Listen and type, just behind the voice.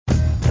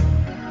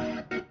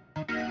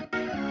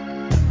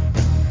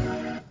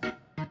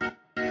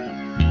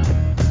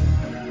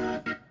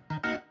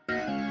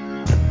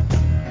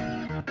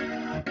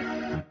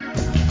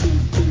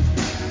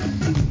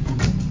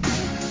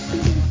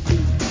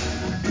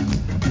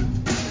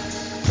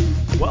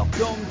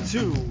Welcome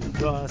to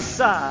the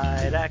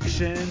Side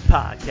Action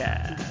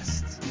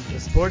Podcast, the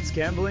sports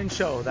gambling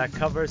show that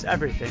covers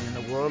everything in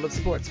the world of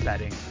sports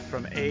betting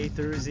from A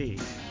through Z.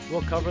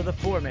 We'll cover the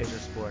four major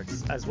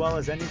sports, as well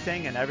as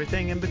anything and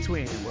everything in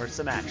between worth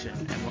some action,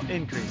 and will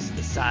increase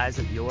the size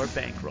of your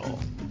bankroll.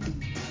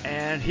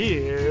 And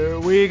here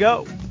we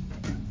go.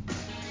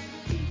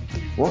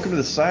 Welcome to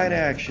the Side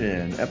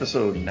Action,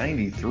 episode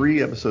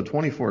 93, episode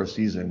 24 of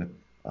season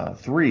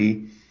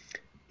 3.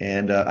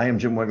 And I am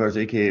Jim Weglars,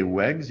 a.k.a.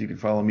 Wegs. You can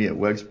follow me at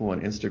Wegspool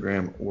on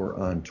Instagram or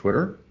on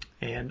Twitter.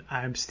 And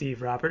I'm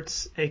Steve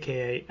Roberts,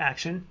 a.k.a.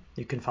 Action.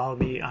 You can follow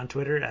me on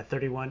Twitter at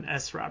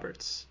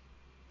 31sroberts.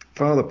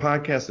 Follow the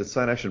podcast at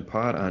Side Action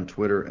Pod on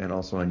Twitter and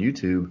also on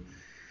YouTube.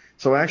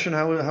 So, Action,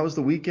 how was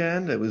the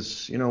weekend? It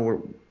was, we're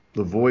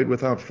the void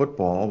without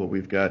football, but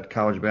we've got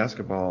college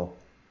basketball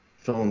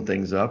filling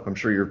things up. I'm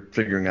sure you're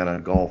figuring out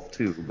on golf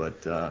too,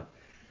 but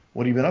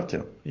what have you been up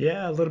to?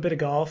 Yeah, a little bit of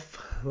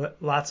golf,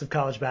 lots of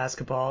college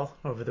basketball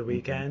over the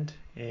weekend,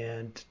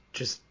 and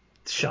just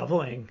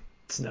shoveling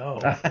snow.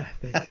 I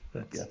think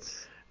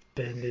that's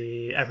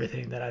been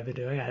everything that I've been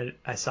doing.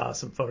 I saw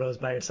some photos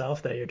by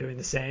yourself that you're doing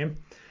the same.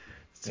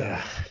 So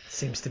It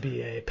seems to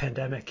be a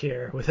pandemic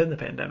here within the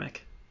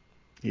pandemic.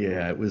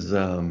 Yeah, it was.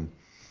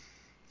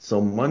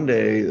 So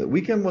Monday, the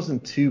weekend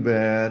wasn't too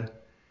bad.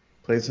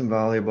 Played some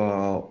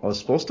volleyball. I was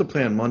supposed to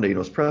play on Monday. It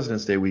was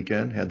President's Day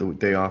weekend. Had the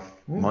day off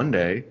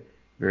Monday.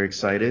 Very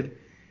excited.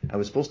 I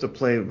was supposed to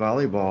play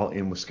volleyball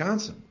in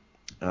Wisconsin.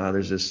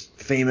 There's this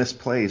famous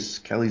place,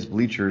 Kelly's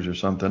Bleachers or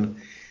something,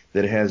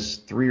 that has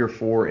 3 or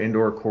 4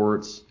 indoor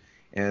courts.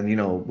 And,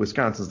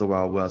 Wisconsin's the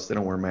Wild West. They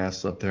don't wear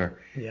masks up there.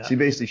 Yeah. So you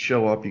basically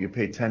show up, you can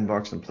pay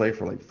 $10 and play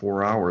for like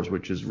 4 hours,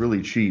 which is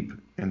really cheap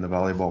in the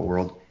volleyball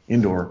world,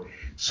 indoor.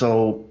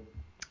 So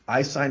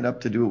I signed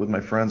up to do it with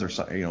my friends, or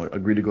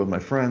agreed to go with my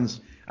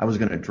friends. I was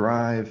going to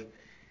drive.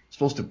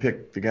 Supposed to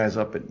pick the guys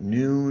up at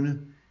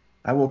noon.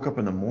 I woke up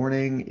in the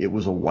morning. It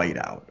was a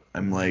whiteout.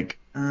 I'm like,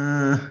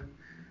 I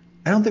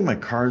don't think my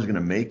car is going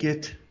to make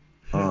it.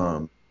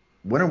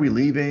 When are we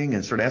leaving?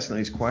 And start asking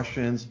these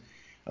questions.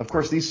 Of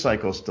course, these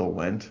psychos still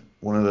went.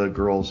 One of the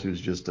girls who's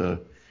just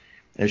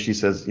as she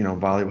says,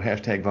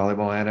 volleyball,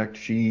 #volleyball addict.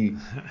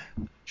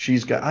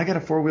 I got a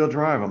 4-wheel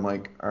drive. I'm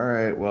like, all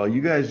right, well,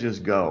 you guys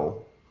just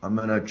go. I'm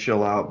going to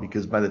chill out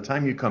because by the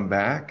time you come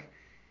back,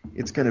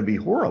 it's going to be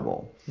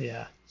horrible.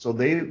 Yeah. So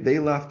they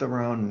left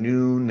around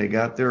noon. They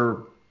got there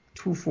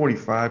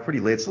 2:45, pretty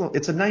late. It's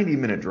a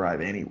 90-minute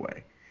drive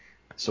anyway.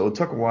 So it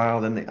took a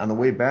while. Then on the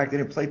way back,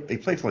 they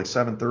played for like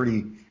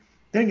 7:30.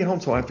 They didn't get home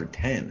till after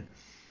 10.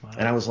 Wow.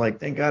 And I was like,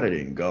 thank God I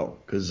didn't go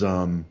because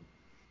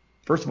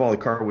first of all, the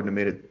car wouldn't have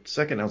made it.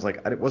 Second, I was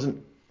like, I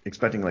wasn't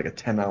expecting like a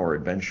 10-hour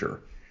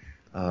adventure.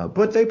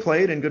 But they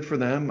played, and good for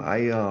them.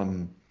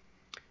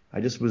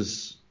 I just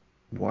was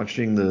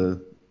watching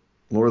the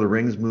Lord of the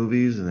Rings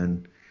movies and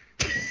then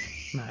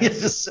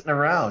just sitting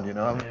around,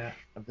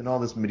 I've done all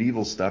this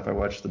medieval stuff. I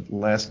watched The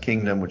Last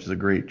Kingdom, which is a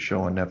great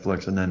show on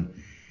Netflix, and then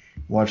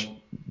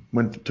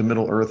went to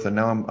Middle Earth, and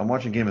now I'm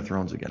watching Game of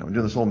Thrones again. I'm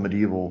doing this whole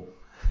medieval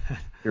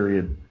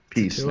period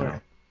piece now.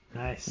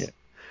 Nice. Yeah,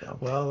 so.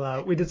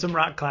 Well, we did some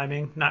rock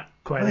climbing, not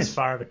quite as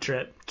far of a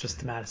trip, just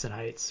to Madison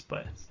Heights,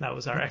 but that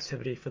was our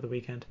activity for the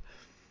weekend.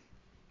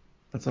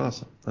 That's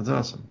awesome.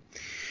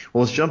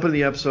 Well, let's jump into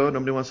the episode.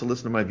 Nobody wants to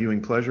listen to my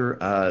viewing pleasure.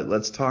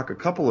 Let's talk a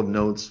couple of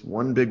notes.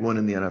 One big one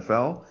in the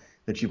NFL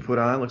that you put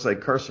on. Looks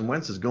like Carson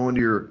Wentz is going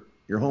to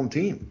your home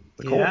team,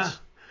 the Colts. Yeah,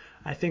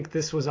 I think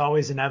this was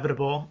always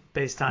inevitable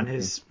based on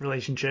his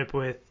relationship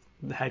with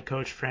the head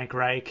coach Frank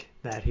Reich,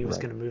 that he was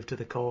going to move to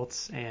the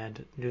Colts.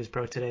 And news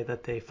broke today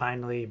that they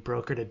finally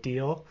brokered a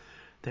deal.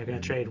 They're going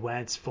to trade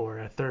Wentz for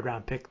a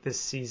 3rd-round pick this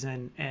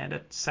season and a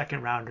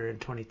 2nd-rounder in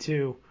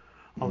 22.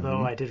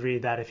 Although I did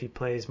read that if he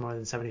plays more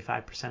than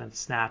 75% of the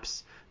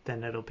snaps,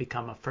 then it'll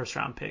become a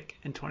 1st-round pick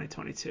in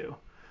 2022.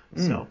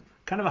 So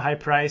kind of a high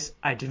price.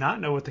 I do not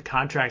know what the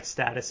contract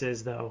status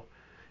is, though.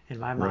 In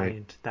my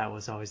mind, that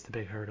was always the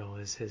big hurdle,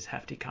 is his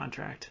hefty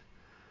contract.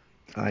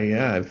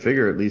 I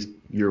figure at least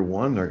year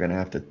one they're going to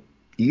have to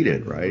eat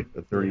it, right?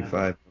 The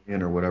 $35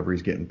 million or whatever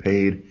he's getting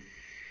paid.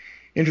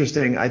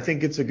 Interesting. I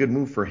think it's a good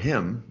move for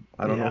him.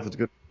 I don't know if it's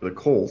good for the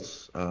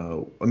Colts.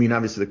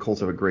 Obviously the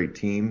Colts have a great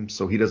team,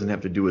 so he doesn't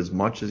have to do as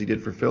much as he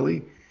did for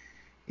Philly.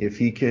 If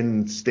he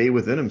can stay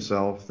within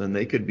himself, then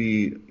they could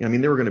be –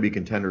 they were going to be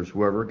contenders,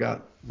 whoever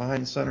got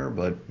behind center.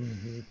 But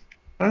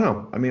I don't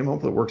know. I'm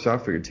hopefully it works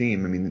out for your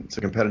team. It's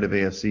a competitive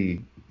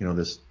AFC,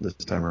 this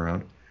time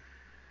around.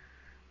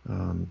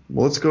 Well,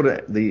 let's go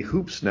to the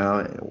hoops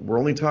now. We're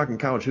only talking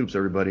college hoops,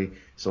 everybody.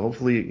 So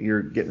hopefully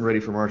you're getting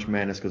ready for March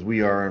Madness because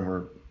we are, and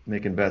we're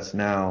making bets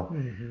now.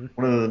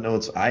 One of the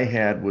notes I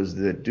had was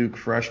that Duke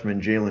freshman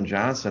Jalen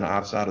Johnson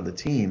opts out of the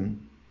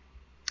team.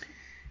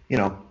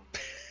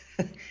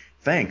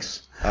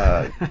 Thanks.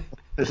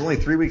 There's only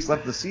 3 weeks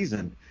left of the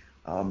season.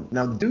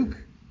 Now, Duke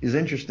is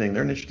interesting.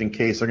 They're an interesting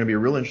case. They're going to be a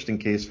real interesting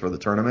case for the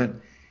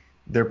tournament.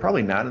 They're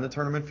probably not in the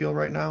tournament field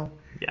right now.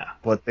 Yeah.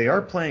 But they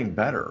are playing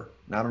better.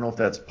 Now, I don't know if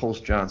that's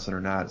post-Johnson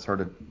or not. It's hard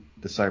to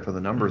decipher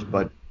the numbers.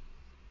 But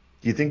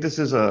Do you think this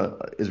is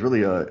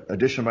really a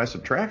addition by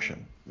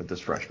subtraction with this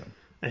freshman?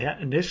 Yeah,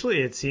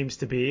 initially it seems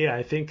to be.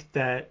 I think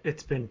that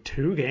it's been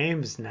 2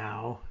 games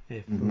now,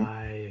 if Mm-hmm.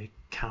 my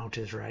count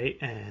is right,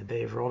 and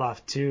they've rolled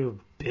off 2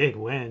 big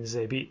wins.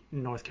 They beat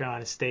North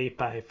Carolina State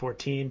by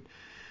 14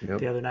 Yep.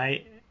 the other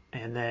night,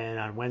 and then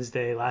on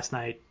Wednesday last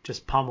night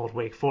just pummeled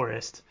Wake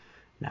Forest.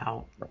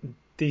 Now,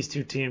 these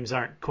two teams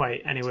aren't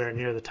quite anywhere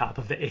near the top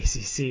of the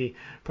ACC,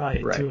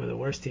 probably Right. two of the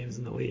worst teams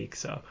in the league.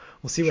 So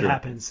we'll see what Sure.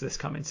 happens this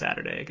coming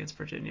Saturday against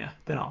Virginia.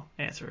 Then I'll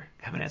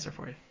have an answer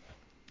for you.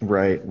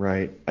 Right,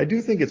 right. I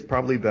do think it's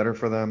probably better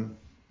for them.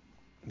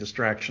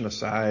 Distraction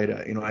aside,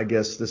 I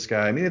guess this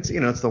guy, I mean, it's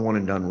the one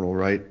and done rule,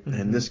 right? And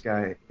Mm-hmm. this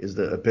guy is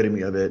the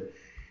epitome of it.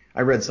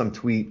 I read some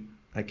tweet,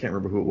 I can't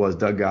remember who it was,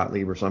 Doug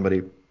Gottlieb or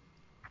somebody,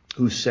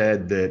 who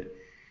said that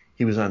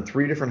he was on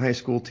 3 different high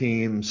school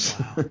teams,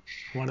 Wow,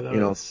 one of you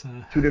know, those.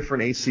 2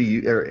 different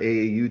ACU or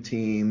AAU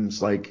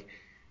teams. Like,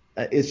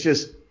 it's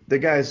just the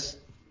guys.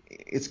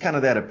 It's kind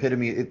of that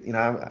epitome.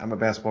 I'm a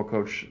basketball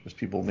coach. As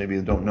people maybe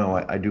don't know,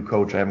 I do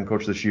coach. I haven't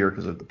coached this year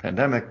because of the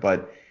pandemic,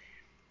 but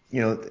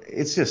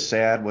it's just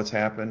sad what's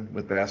happened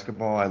with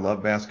basketball. I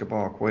love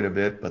basketball quite a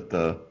bit, but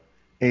the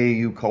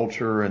AAU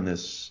culture and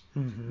this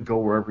Mm-hmm. go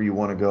wherever you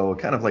want to go,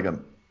 kind of like a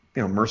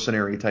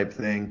mercenary type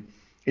thing.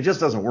 It just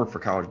doesn't work for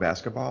college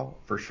basketball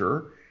for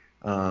sure.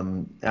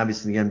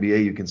 Obviously, the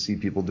NBA, you can see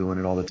people doing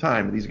it all the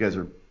time. These guys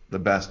are the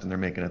best and they're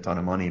making a ton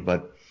of money.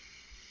 But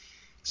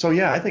so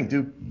yeah, I think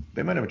Duke,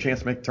 they might have a chance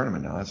to make the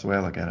tournament now. That's the way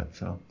I look at it.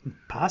 So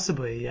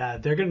Possibly, yeah.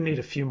 They're going to need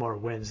a few more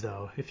wins,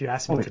 though. If you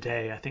ask me oh,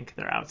 today, I think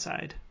they're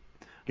outside,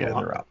 yeah,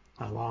 along, they're out.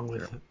 along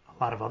with They're out.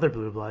 a lot of other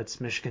blue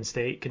bloods. Michigan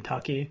State,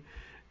 Kentucky.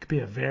 Could be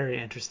a very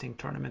interesting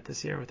tournament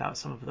this year without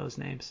some of those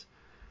names.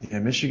 Yeah,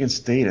 Michigan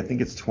State, I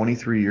think it's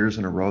 23 years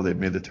in a row they've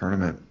made the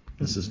tournament.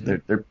 This is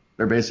Mm-hmm.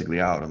 they're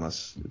basically out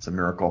unless it's a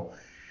miracle.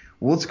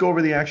 Well, let's go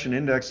over the action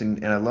index,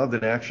 and I love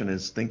that Action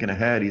is thinking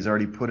ahead. He's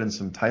already put in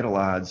some title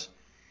odds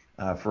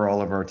for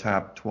all of our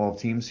top 12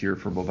 teams here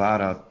for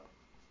Bovada.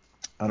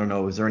 I don't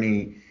know, is there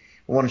any?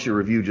 Why don't you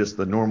review just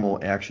the normal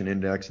Action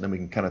index, and then we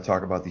can kind of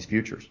talk about these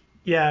futures.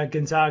 Yeah,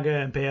 Gonzaga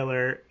and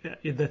Baylor.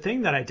 The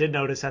thing that I did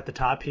notice at the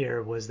top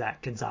here was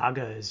that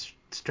Gonzaga is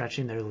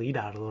stretching their lead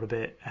out a little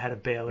bit ahead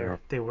of They Baylor. are.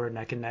 They were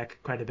neck and neck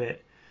quite a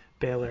bit.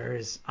 Baylor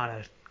is on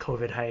a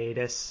COVID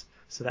hiatus,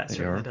 so that They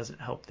certainly are.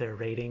 doesn't help their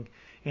rating.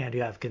 And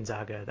you have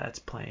Gonzaga that's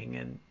playing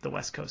in the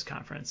West Coast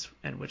Conference,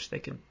 in which they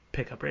can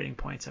pick up rating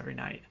points every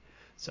night.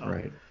 So,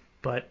 Right.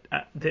 but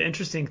the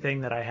interesting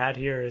thing that I had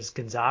here is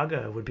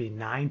Gonzaga would be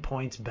 9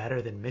 points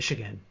better than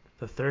Michigan,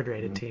 the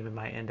third-rated Mhm. team in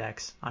my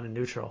index on a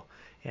neutral,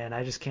 and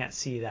I just can't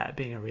see that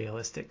being a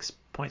realistic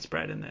point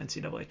spread in the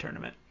NCAA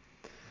tournament.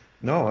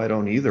 No, I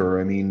don't either.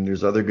 I mean,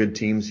 there's other good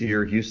teams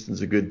here.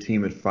 Houston's a good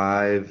team at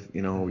 5,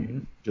 Mm-hmm.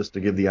 just to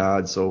give the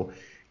odds. So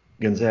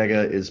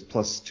Gonzaga is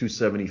plus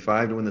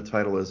 275 to win the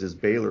title, as is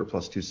Baylor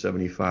plus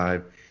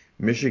 275.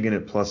 Michigan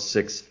at plus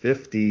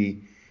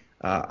 650.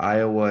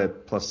 Iowa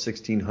at plus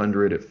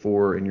 1600 at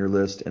 4 in your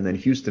list. And then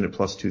Houston at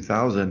plus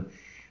 2000.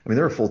 I mean,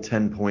 they're a full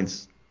 10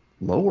 points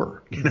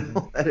lower. Mm-hmm.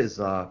 That is,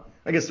 I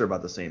guess they're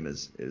about the same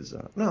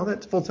no,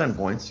 that's full 10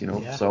 points.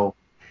 Yeah. So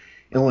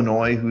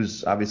Illinois,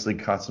 who's obviously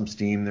caught some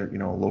steam, they're,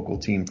 a local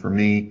team for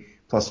me,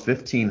 plus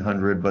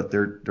 1500, but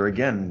they're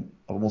again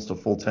almost a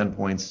full 10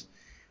 points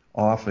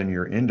off in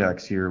your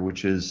index here,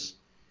 which is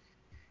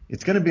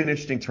it's going to be an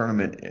interesting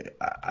tournament.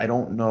 I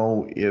don't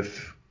know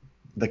if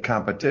the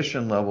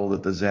competition level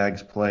that the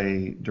Zags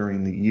play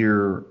during the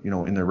year,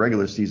 in their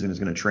regular season is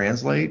going to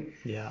translate,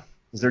 Yeah.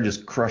 because they're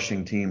just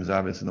crushing teams,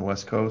 obviously, in the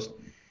West Coast.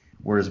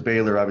 Whereas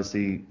Baylor,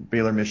 obviously,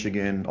 Baylor,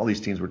 Michigan, all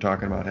these teams we're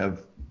talking about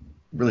have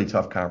really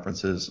tough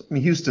conferences. I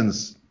mean,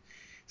 it's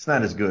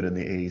not as good in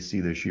the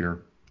AAC this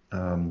year.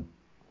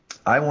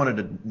 I wanted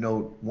to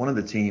note one of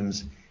the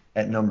teams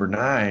at number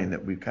 9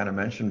 that we've kind of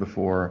mentioned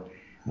before.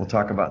 We'll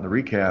talk about in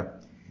the recap.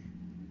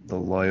 The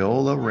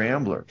Loyola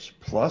Ramblers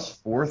plus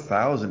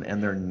 4,000,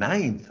 and they're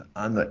 9th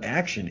on the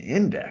Action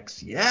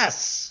Index.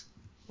 Yes,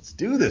 let's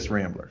do this,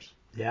 Ramblers.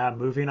 Yeah,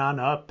 moving on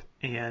up,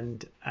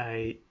 and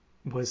I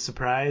was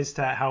surprised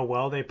at how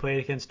well they played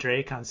against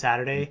Drake on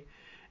Saturday,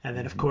 and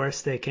then of Mm-hmm.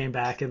 course they came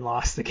back and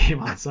lost the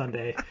game on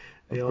Sunday.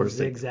 The Of old course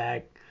they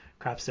zigzag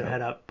crops their Yep.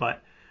 head up,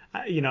 but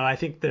I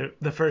think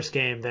the first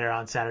game there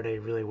on Saturday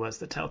really was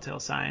the telltale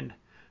sign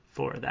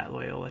for that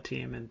Loyola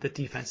team, and the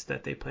defense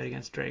that they played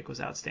against Drake was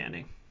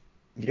outstanding.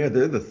 Yeah,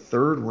 they're the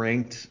third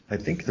ranked. I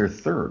think they're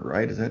third,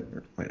 right? Is that?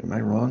 Wait, am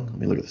I wrong? Let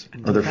me look at this.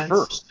 And Or they're defense,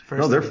 first. No,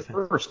 first in they're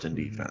defense. first in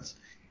Mm-hmm. defense.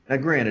 Now,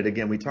 granted,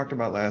 again, we talked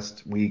about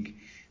last week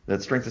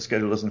that strength of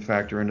schedule doesn't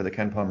factor into the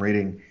Ken Palm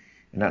rating,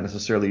 and not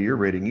necessarily your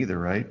rating either,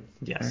 right?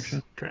 Yes,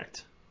 Action.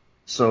 correct.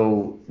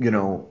 So,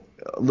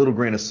 a little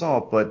grain of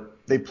salt,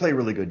 but they play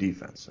really good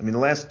defense. I mean, the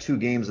last 2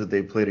 games that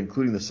they played,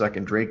 including the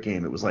second Drake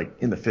game, it was like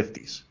in the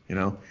 50s.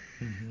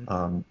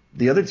 Mm-hmm.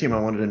 The other team I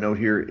wanted to note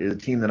here is a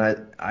team that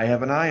I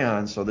have an eye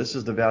on. So this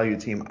is the value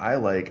team I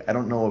like. I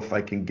don't know if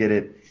I can get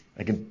it.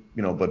 I can,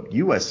 but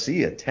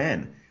USC at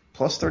 10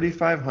 plus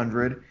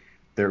 3,500.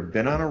 They've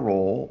been on a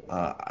roll.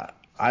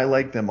 I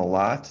like them a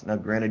lot. Now,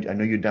 granted, I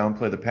know you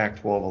downplay the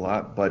Pac-12 a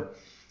lot, but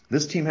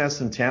this team has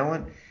some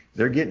talent.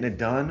 They're getting it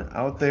done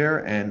out there,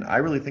 and I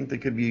really think they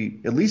could be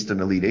at least an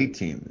Elite Eight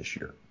team this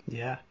year.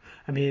 Yeah.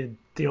 I mean,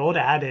 the old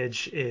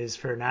adage is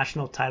for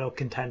national title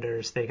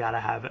contenders, they got to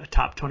have a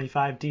top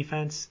 25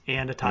 defense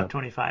and a top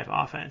 25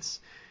 offense.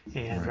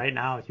 And right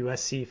now,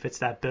 USC fits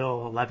that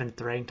bill,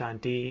 11th ranked on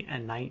D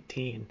and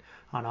 19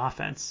 on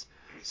offense.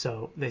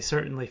 So they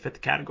certainly fit the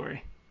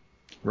category.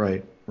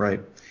 Right, right.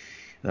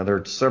 Now, there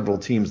are several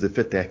teams that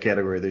fit that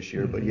category this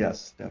year, but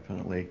yes,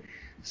 definitely.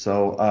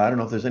 So I don't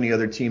know if there's any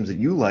other teams that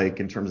you like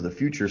in terms of the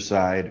future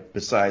side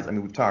besides, I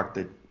mean, we've talked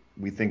that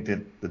we think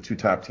that the two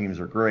top teams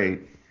are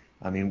great.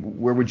 I mean,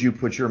 where would you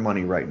put your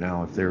money right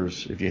now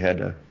if you had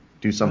to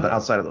do something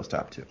outside of those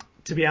top two?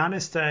 To be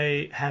honest,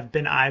 I have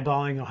been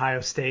eyeballing Ohio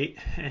State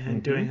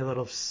and doing a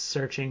little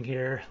searching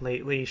here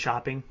lately,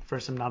 shopping for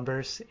some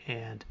numbers.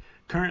 And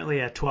currently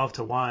at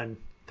 12-1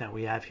 that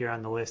we have here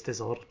on the list is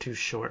a little too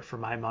short for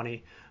my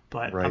money.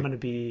 But I'm going to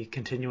be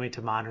continuing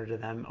to monitor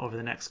them over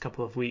the next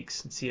couple of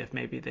weeks and see if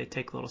maybe they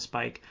take a little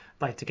spike.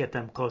 I'd like to get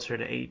them closer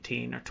to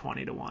 18 or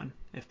 20-1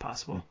 if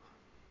possible.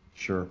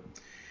 Sure.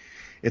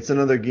 It's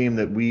another game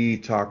that we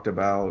talked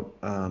about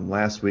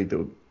last week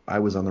that I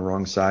was on the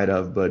wrong side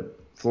of, but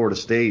Florida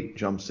State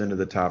jumps into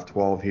the top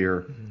 12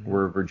 here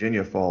where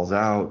Virginia falls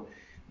out.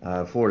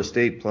 Florida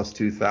State plus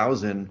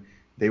 2,000.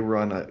 They were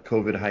on a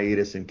COVID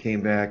hiatus and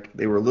came back.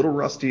 They were a little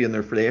rusty in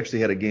they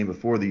actually had a game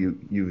before the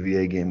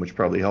UVA game, which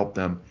probably helped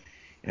them.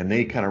 And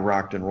they kind of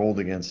rocked and rolled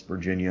against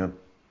Virginia.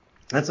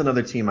 That's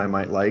another team I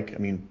might like. I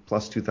mean,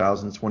 plus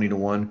 2,000,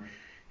 20-1,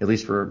 at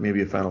least for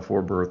maybe a Final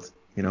Four berth.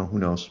 You know, who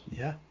knows?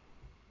 Yeah.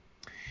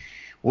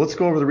 Well, let's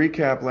go over the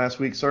recap last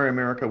week. Sorry,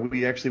 America.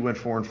 We actually went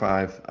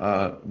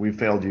 4-5. We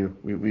failed you.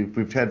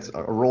 We've had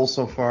a roll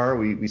so far.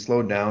 We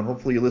slowed down.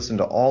 Hopefully you listened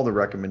to all the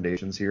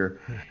recommendations here,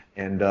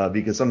 and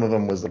because some of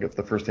them was like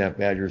the first half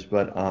Badgers,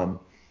 but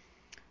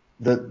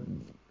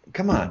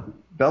come on,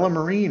 Bella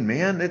Marine,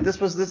 man.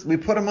 This. We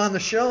put them on the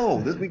show.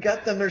 We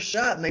got them their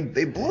shot, and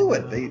they blew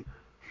it.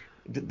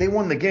 They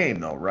won the game,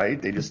 though, right?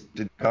 They just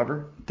did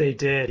cover? They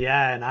did,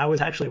 yeah. And I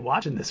was actually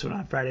watching this one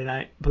on Friday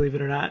night, believe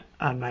it or not,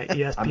 on my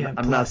ESPN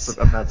Plus.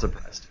 I'm not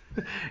surprised.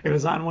 It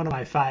was on one of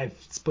my 5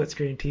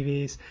 split-screen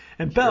TVs,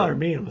 and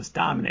Bellarmine was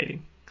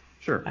dominating.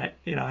 Sure.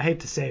 I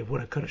hate to say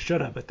woulda, coulda,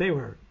 shoulda, but they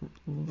were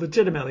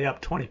legitimately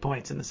up 20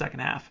 points in the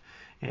second half.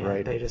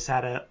 And they just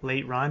had a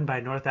late run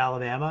by North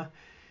Alabama,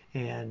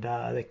 and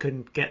they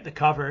couldn't get the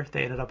cover.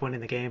 They ended up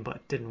winning the game,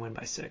 but didn't win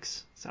by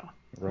 6. So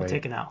we'll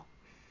take an L.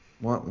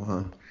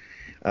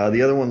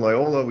 The other one,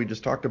 Loyola, we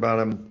just talked about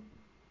them.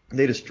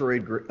 They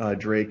destroyed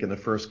Drake in the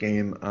first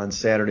game on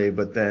Saturday,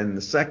 but then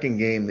the second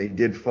game they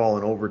did fall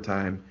in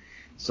overtime,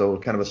 so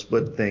kind of a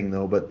split thing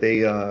though. But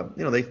they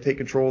take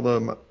control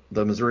of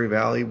the Missouri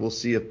Valley. We'll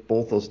see if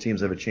both those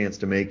teams have a chance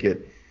to make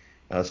it.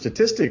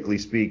 Statistically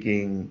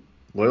speaking,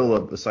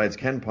 Loyola, besides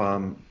Ken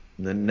Pom,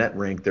 the net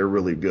rank, they're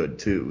really good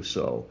too.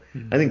 So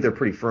I think they're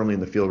pretty firmly in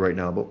the field right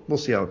now, but we'll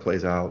see how it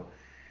plays out.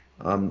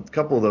 A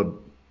couple of the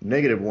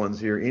negative ones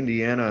here.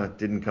 Indiana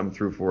didn't come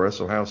through for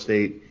us. Ohio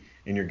State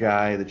and your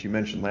guy that you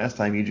mentioned last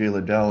time, E.J.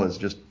 Liddell, is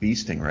just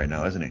beasting right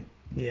now, isn't he?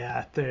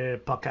 Yeah,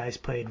 the Buckeyes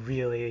played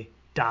really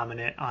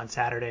dominant on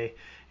Saturday,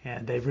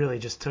 and they really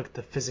just took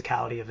the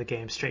physicality of the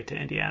game straight to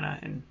Indiana,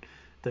 and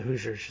the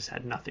Hoosiers just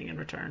had nothing in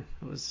return.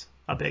 It was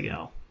a big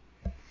L.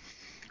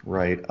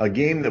 Right. A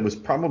game that was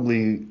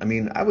probably, I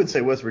mean, I would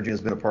say West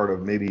Virginia's been a part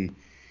of maybe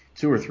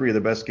 2 or 3 of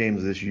the best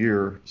games this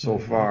year so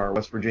far.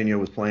 West Virginia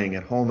was playing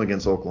at home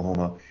against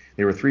Oklahoma.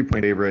 They were a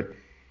 3-point favorite.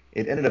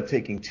 It ended up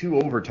taking 2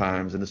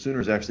 overtimes, and the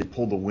Sooners actually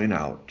pulled the win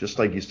out, just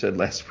like you said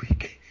last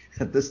week.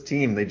 This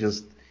team,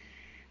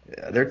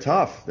 they're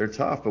tough. They're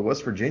tough. But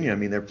West Virginia, I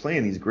mean, they're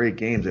playing these great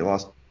games. They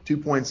lost 2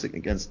 points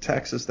against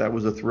Texas. That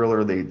was a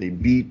thriller. They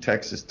beat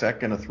Texas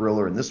Tech in a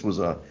thriller, and this was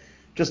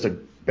just a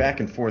back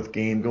and forth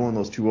game. Going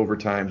those 2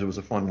 overtimes, it was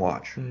a fun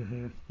watch.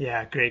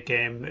 Yeah, great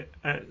game.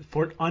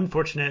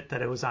 Unfortunate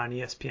that it was on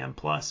ESPN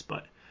Plus,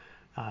 but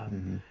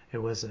it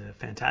was a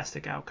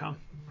fantastic outcome.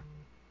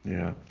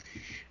 Yeah.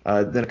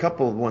 Then a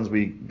couple of ones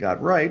we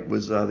got right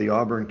was the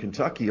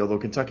Auburn-Kentucky. Although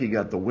Kentucky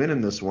got the win in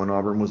this one,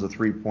 Auburn was a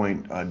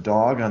 3-point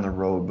dog on the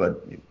road.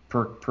 But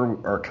per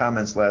our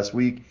comments last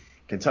week,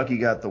 Kentucky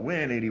got the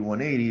win,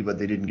 81-80, but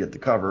they didn't get the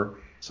cover.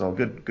 So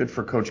good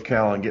for Coach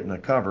Cal on getting a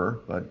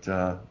cover, but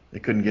they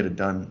couldn't get it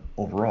done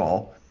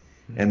overall.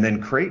 And then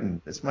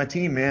Creighton, it's my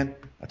team, man.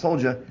 I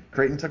told you,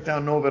 Creighton took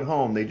down Nova at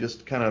home. They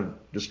just kind of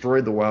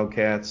destroyed the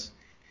Wildcats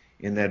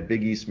in that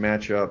Big East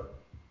matchup,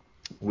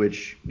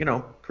 which,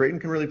 Creighton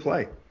can really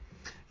play.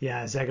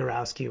 Yeah,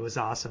 Zagorowski was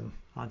awesome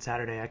on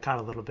Saturday. I caught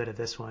a little bit of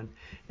this one.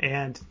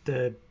 And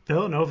the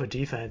Villanova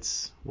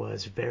defense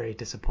was very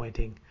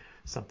disappointing,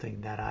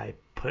 something that I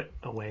put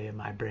away in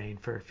my brain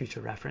for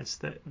future reference,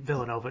 that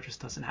Villanova just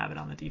doesn't have it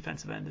on the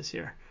defensive end this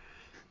year.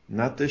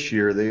 Not this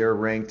year. They are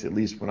ranked, at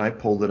least when I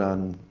pulled it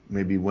on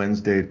maybe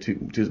Wednesday, to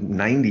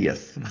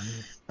 90th.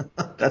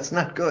 That's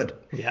not good.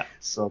 Yeah.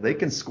 So they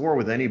can score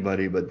with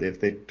anybody, but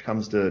if it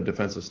comes to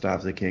defensive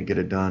stops, they can't get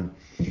it done.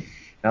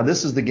 Now,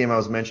 this is the game I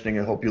was mentioning.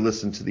 I hope you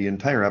listened to the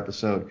entire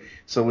episode.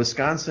 So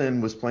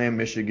Wisconsin was playing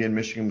Michigan.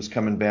 Michigan was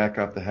coming back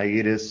off the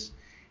hiatus,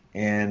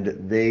 and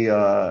they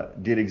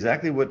did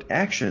exactly what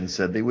Action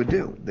said they would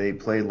do. They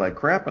played like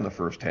crap in the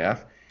first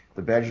half.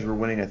 The Badgers were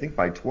winning, I think,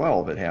 by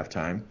 12 at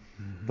halftime,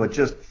 but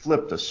just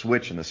flipped a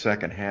switch in the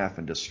second half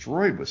and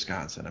destroyed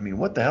Wisconsin. I mean,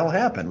 what the hell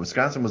happened?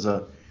 Wisconsin was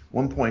a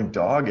 1-point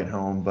dog at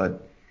home,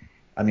 but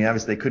I mean,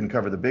 obviously they couldn't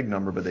cover the big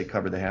number, but they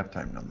covered the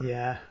halftime number.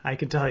 Yeah, I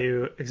can tell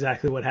you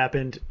exactly what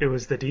happened. It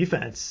was the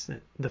defense.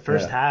 The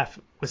first half,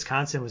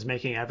 Wisconsin was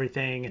making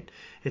everything, and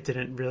it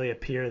didn't really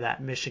appear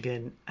that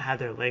Michigan had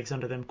their legs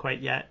under them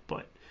quite yet,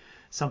 but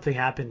something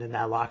happened in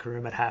that locker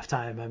room at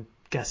halftime. I'm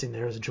guessing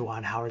there was a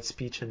Juwan Howard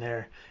speech in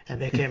there,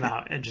 and they came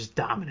out and just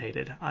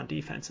dominated on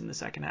defense in the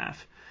second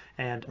half.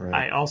 And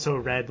I also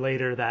read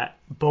later that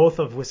both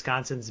of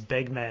Wisconsin's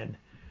big men,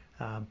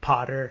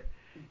 Potter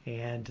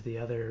and the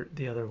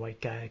other white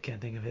guy, I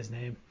can't think of his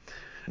name,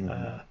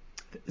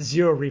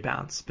 0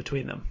 rebounds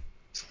between them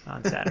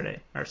on Saturday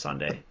or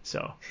Sunday.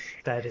 So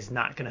that is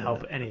not going to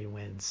help any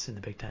wins in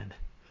the Big Ten.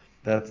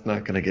 That's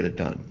not going to get it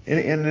done.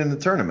 And in the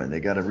tournament,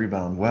 they got to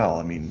rebound well,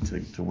 I mean,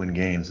 to win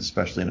games,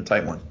 especially in a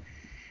tight one.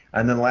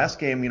 And then the last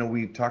game,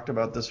 we talked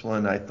about this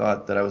one. I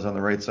thought that I was on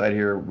the right side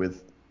here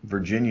with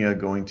Virginia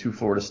going to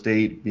Florida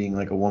State, being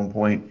like a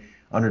 1-point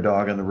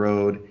underdog on the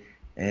road.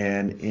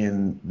 And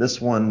in this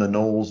one, the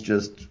Noles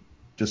just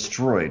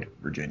destroyed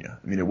Virginia.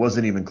 I mean, it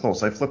wasn't even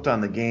close. I flipped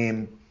on the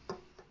game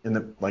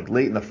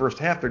late in the first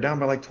half. They're down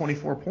by like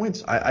 24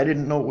 points. I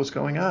didn't know what was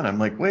going on. I'm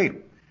like, wait,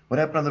 what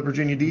happened on the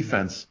Virginia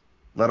defense,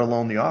 let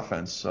alone the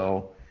offense?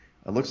 So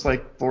it looks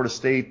like Florida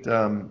State,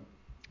 the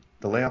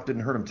layoff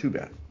didn't hurt them too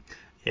bad.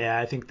 Yeah,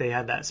 I think they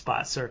had that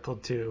spot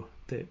circled too.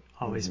 They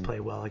always play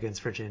well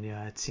against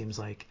Virginia, it seems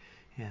like,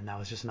 and that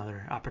was just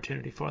another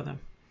opportunity for them.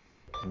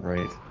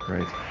 Right.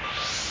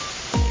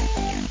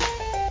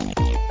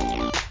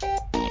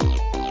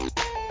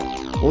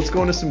 Well, let's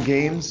go into some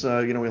games.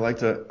 We like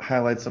to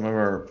highlight some of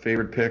our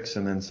favorite picks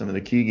and then some of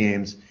the key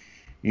games.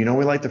 We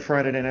like the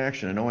Friday night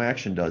action. I know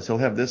Action does. He'll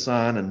have this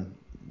on and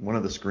one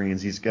of the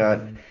screens. He's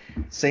got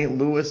St.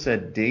 Louis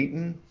at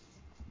Dayton.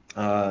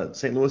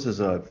 St. Louis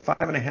is a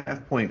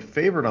 5.5-point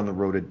favorite on the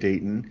road at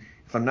Dayton.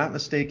 If I'm not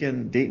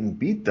mistaken, Dayton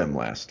beat them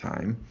last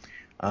time.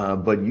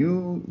 But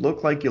you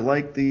look like you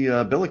like the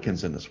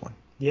Billikens in this one.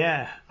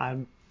 Yeah,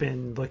 I've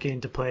been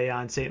looking to play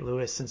on St.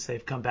 Louis since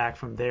they've come back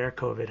from their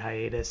COVID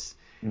hiatus.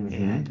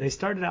 And they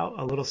started out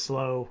a little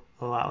slow,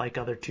 a lot like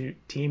other two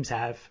teams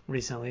have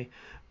recently.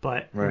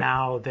 But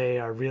now they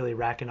are really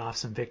racking off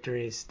some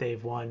victories.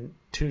 They've won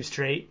 2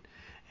 straight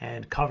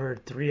and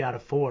covered 3 out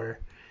of 4.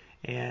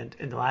 And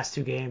in the last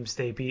 2 games,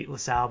 they beat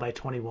LaSalle by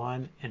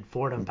 21 and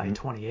Fordham by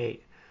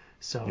 28.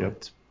 So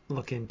it's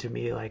looking to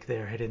me like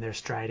they're hitting their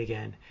stride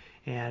again.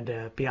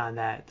 And beyond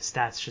that, the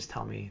stats just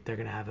tell me they're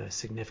going to have a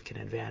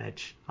significant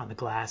advantage on the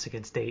glass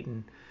against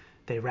Dayton.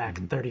 They rack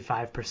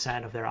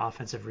 35% of their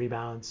offensive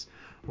rebounds,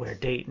 where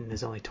Dayton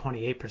is only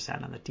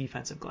 28% on the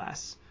defensive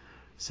glass.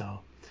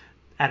 So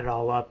add it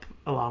all up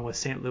along with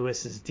St.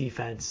 Louis's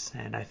defense,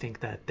 and I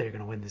think that they're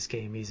going to win this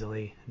game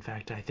easily. In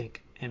fact, I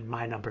think in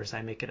my numbers,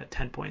 I make it a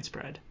 10-point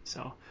spread.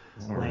 So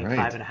laying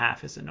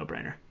 5.5 is a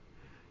no-brainer.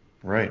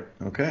 Right.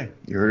 Okay.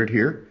 You heard it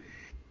here.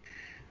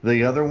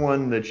 The other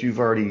one that you've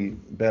already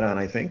bet on,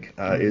 I think,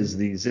 is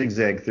the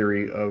zigzag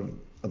theory of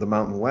the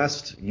Mountain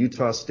West.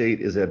 Utah State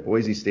is at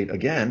Boise State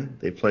again.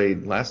 They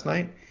played last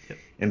night,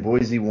 and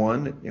Boise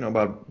won.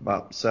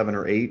 About 7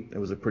 or 8. It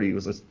was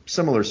a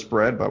similar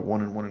spread, about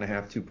 1 and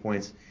 1.5, 2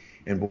 points,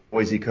 and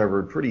Boise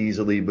covered pretty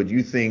easily. But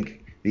you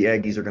think the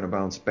Aggies are going to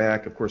bounce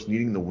back? Of course,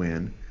 needing the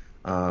win.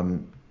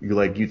 You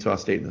like Utah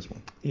State in this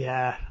one?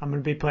 Yeah, I'm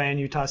going to be playing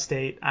Utah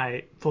State.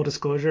 Full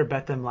disclosure,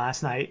 bet them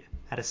last night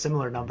at a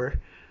similar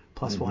number,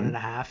 plus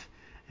 1.5,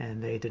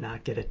 and they did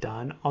not get it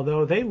done.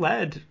 Although they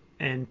led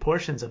in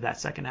portions of that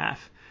second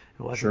half.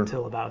 It wasn't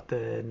until about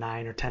the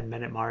 9 or 10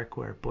 minute mark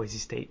where Boise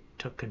State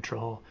took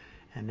control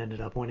and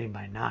ended up winning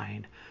by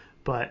 9.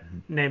 But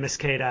Neemias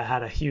Queta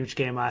had a huge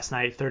game last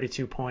night,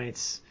 32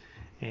 points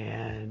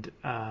and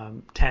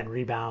 10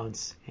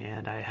 rebounds,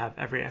 and I have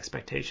every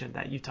expectation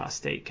that Utah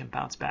State can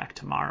bounce back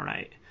tomorrow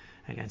night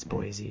against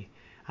Boise.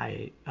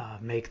 I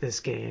make this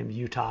game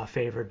Utah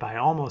favored by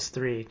almost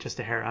 3, just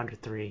a hair under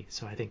 3.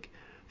 So I think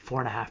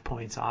 4.5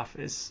 points off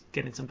is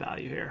getting some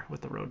value here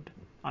with the road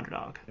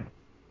underdog.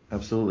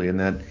 Absolutely, and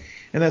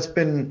that's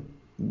been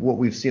what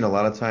we've seen a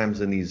lot of times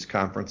in these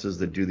conferences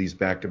that do these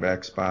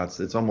back-to-back spots.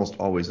 It's almost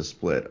always a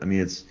split. I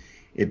mean,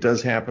 it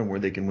does happen where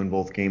they can win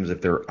both games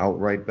if they're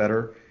outright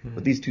better,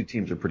 but these two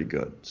teams are pretty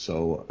good,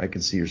 so I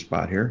can see your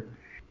spot here.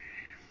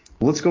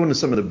 Let's go into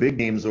some of the big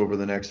games over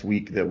the next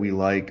week that we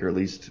like, or at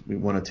least we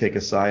want to take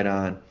a side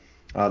on.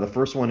 The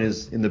first one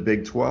is in the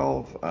Big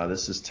 12.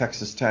 This is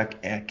Texas Tech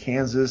at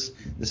Kansas.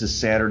 This is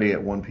Saturday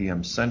at 1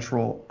 p.m.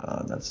 Central.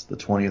 That's the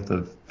 20th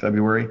of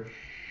February.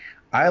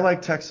 I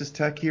like Texas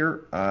Tech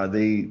here.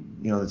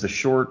 It's a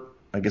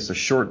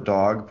short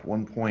dog.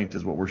 1 point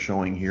is what we're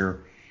showing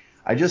here.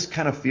 I just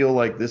kind of feel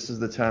like this is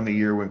the time of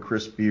year when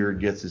Chris Beard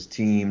gets his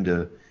team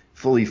to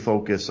fully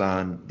focus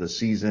on the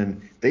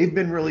season. They've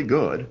been really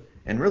good,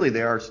 and really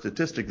they are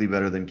statistically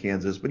better than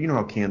Kansas, but you know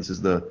how Kansas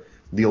is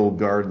the old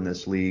guard in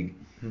this league.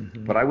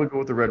 Mm-hmm. But I would go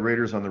with the Red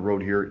Raiders on the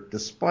road here,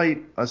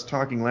 despite us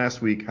talking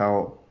last week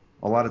how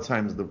a lot of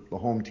times the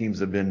home teams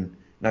have been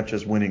not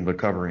just winning but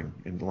covering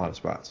in a lot of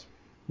spots.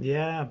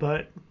 Yeah,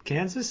 but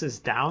Kansas is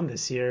down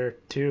this year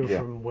too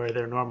from where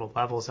their normal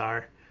levels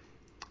are.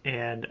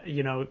 And,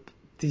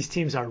 these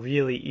teams are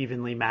really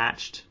evenly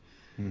matched.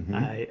 Mm-hmm.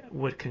 I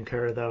would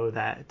concur, though,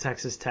 that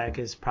Texas Tech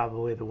is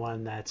probably the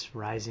one that's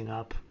rising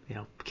up.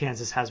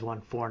 Kansas has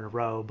won 4 in a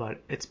row, but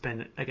it's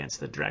been against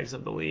the dregs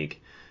of the league,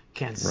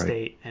 Kansas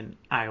State and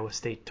Iowa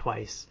State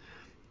twice.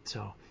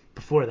 So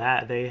before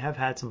that, they have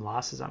had some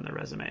losses on their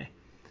resume.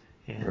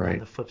 And on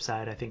the flip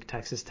side, I think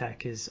Texas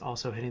Tech is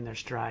also hitting their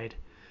stride.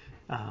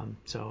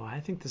 So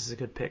I think this is a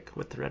good pick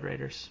with the Red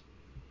Raiders.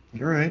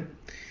 All right.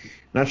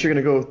 Not sure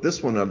going to go with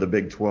this one of the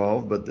Big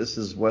 12, but this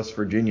is West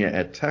Virginia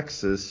at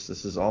Texas.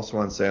 This is also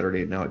on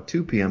Saturday now at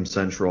 2 p.m.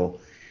 Central.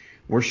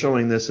 We're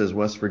showing this as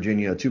West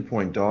Virginia, a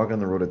 2-point dog on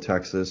the road at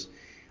Texas.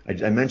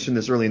 I mentioned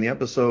this early in the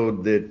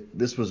episode that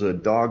this was a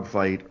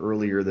dogfight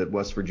earlier that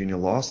West Virginia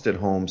lost at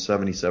home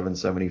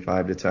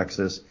 77-75 to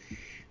Texas.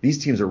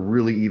 These teams are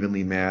really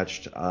evenly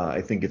matched.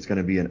 I think it's going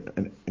to be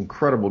an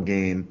incredible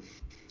game.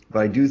 But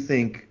I do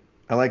think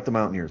I like the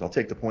Mountaineers. I'll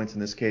take the points in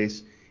this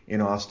case in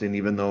Austin,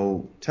 even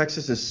though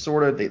Texas is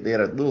sort of, they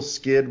had a little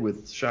skid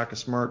with Shaka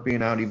Smart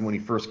being out even when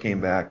he first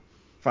came back,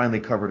 finally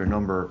covered a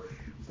number.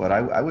 But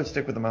I would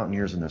stick with the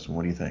Mountaineers in this one.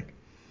 What do you think?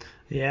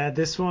 Yeah,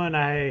 this one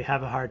I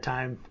have a hard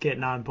time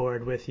getting on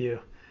board with you.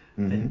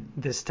 Mm-hmm.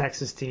 This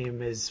Texas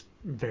team is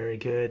very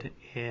good,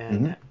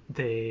 and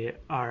they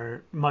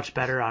are much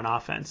better on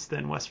offense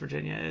than West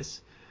Virginia is.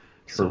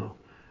 True. So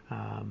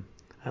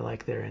I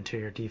like their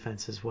interior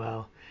defense as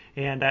well.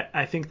 And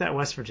I think that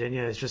West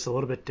Virginia is just a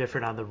little bit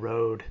different on the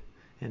road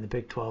in the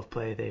Big 12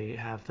 play. They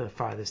have the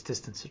farthest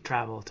distance to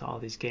travel to all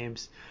these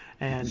games.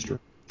 And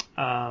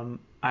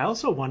I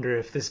also wonder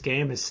if this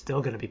game is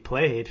still going to be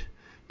played,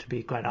 to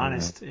be quite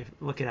honest. If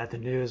looking at the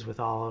news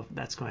with all of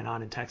that's going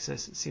on in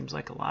Texas, it seems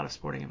like a lot of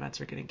sporting events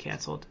are getting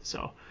canceled.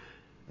 So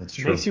That's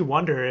it true. makes you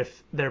wonder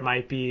if there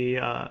might be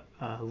a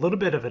little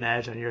bit of an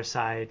edge on your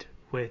side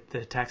with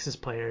the Texas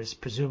players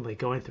presumably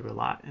going through a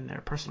lot in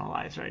their personal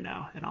lives right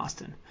now in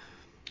Austin.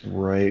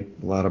 Right.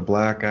 A lot of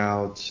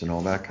blackouts and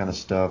all that kind of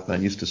stuff. That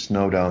used to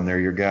snow down there.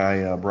 Your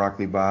guy,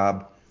 Broccoli Bob, I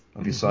don't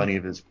know if you saw any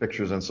of his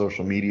pictures on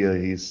social media.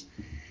 He's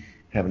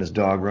having his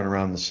dog run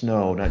around in the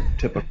snow. Not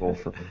typical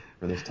for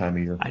this time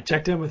of year. I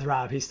checked in with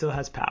Rob. He still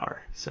has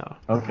power. So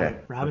Okay.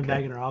 Rob and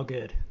Megan are all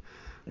good.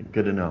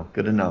 Good to know.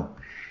 Good to know.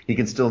 He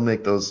can still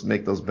make those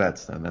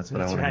bets then. That's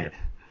what I want to hear.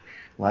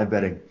 Live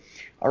betting.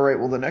 All right.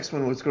 Well, the next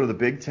one, let's go to the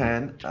Big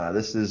Ten.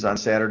 This is on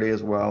Saturday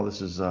as well.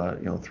 This is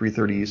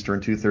 3:30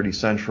 Eastern, 2:30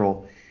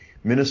 Central.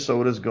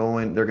 Minnesota's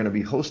going. They're going to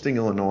be hosting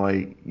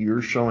Illinois.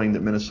 You're showing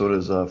that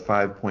Minnesota's a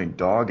 5-point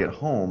dog at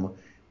home,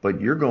 but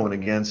you're going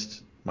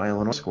against my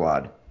Illinois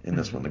squad in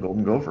this one, the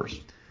Golden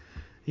Gophers.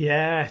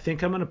 Yeah, I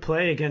think I'm going to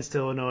play against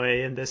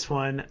Illinois in this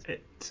one.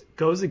 It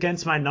goes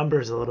against my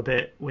numbers a little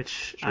bit,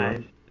 which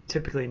I'm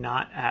typically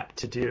not apt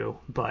to do,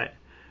 but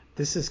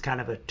this is kind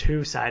of a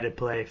two-sided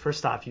play.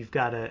 First off, you've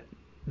got a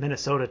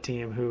Minnesota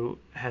team who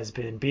has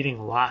been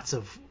beating lots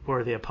of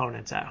worthy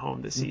opponents at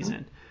home this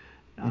season.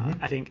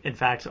 I think, in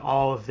fact,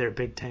 all of their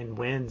Big Ten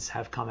wins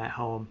have come at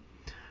home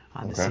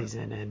on the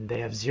season, and they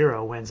have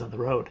 0 wins on the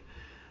road.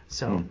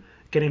 So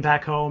getting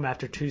back home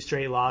after 2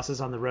 straight losses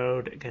on the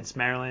road against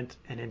Maryland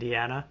and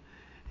Indiana.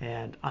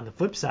 And on the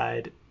flip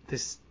side,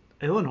 this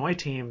Illinois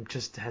team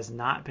just has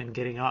not been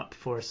getting up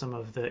for some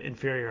of the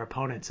inferior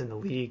opponents in the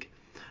league.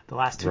 The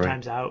last 2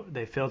 times out,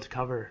 they failed to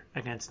cover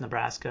against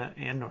Nebraska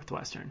and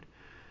Northwestern.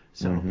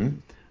 So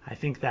I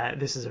think that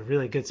this is a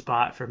really good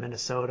spot for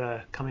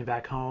Minnesota coming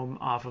back home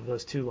off of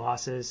those 2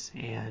 losses,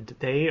 and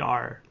they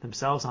are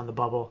themselves on the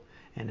bubble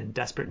and in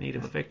desperate need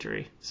of a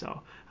victory.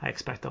 So I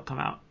expect they'll come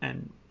out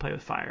and play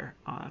with fire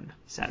on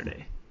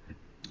Saturday.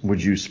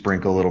 Would you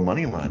sprinkle a little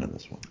money line on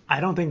this one? I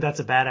don't think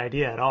that's a bad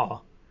idea at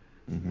all.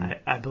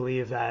 I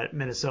believe that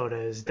Minnesota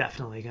is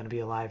definitely going to be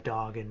a live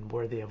dog and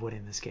worthy of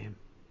winning this game.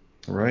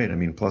 Right. I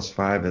mean,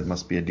 +5. It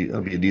must be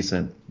it'll be a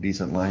decent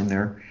line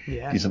there.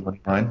 Yeah. Decent money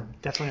line.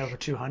 Definitely over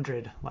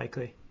 200,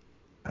 likely.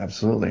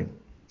 Absolutely.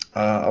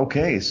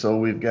 Okay, so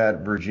we've got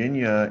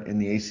Virginia in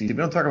the ACC. We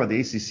don't talk about the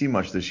ACC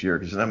much this year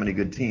because there's not many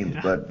good teams,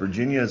 but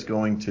Virginia is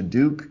going to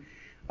Duke.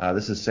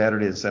 This is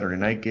Saturday, the Saturday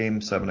night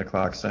game, 7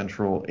 o'clock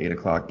Central, 8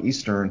 o'clock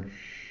Eastern.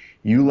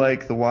 You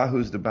like the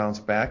Wahoos to bounce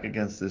back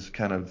against this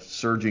kind of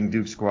surging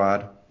Duke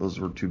squad. Those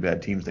were 2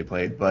 bad teams they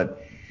played,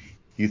 but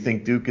you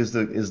think Duke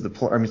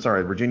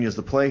Virginia is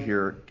the play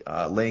here,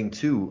 laying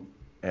 2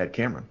 at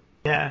Cameron.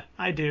 Yeah,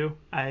 I do.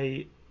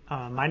 My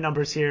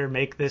numbers here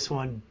make this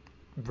one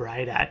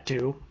right at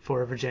 2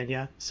 for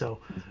Virginia, so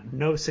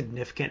no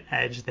significant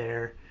edge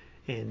there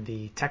in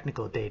the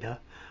technical data.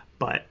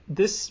 But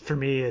this, for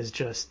me, is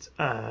just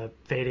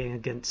fading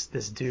against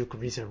this Duke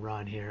recent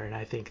run here, and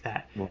I think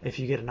that if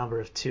you get a number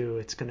of 2,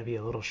 it's going to be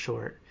a little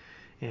short.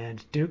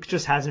 And Duke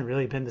just hasn't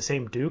really been the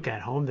same Duke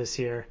at home this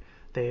year.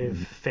 They've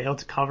failed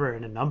to cover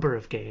in a number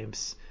of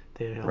games.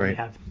 They only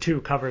have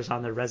 2 covers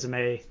on their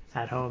resume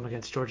at home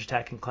against Georgia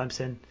Tech and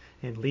Clemson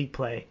in league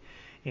play.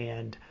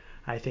 And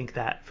I think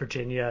that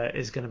Virginia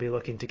is going to be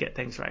looking to get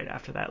things right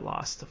after that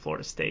loss to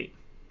Florida State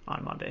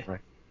on Monday.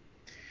 Right.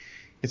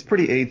 It's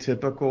pretty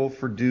atypical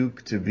for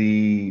Duke to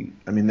be,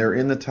 I mean, they're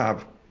in the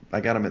top,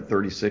 I got them at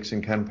 36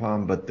 in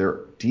KenPom, but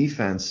their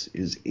defense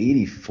is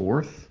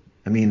 84th.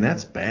 I mean,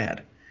 that's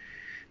bad.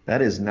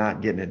 That is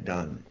not getting it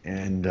done.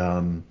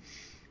 And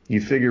you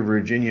figure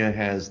Virginia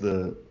has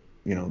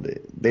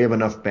they have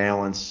enough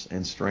balance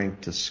and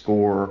strength to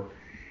score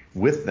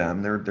with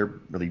them. They're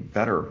really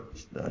better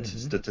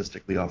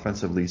statistically,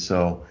 offensively.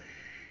 So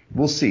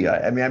we'll see.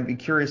 I mean, I'd be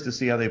curious to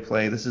see how they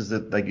play. This is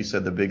like you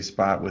said, the big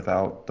spot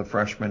without the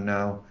freshmen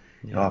now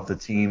off the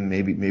team.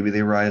 Maybe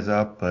they rise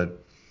up,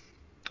 but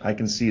I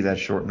can see that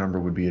short number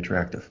would be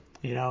attractive.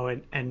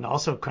 And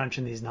also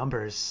crunching these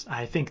numbers,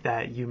 I think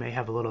that you may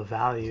have a little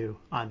value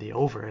on the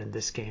over in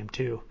this game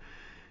too,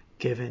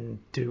 given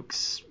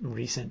Duke's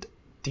recent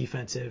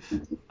defensive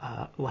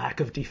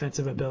lack of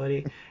defensive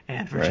ability,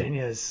 and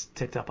Virginia's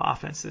ticked up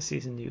offense this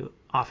season. You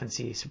often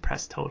see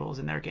suppressed totals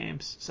in their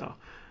games, so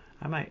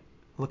I might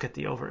look at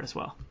the over as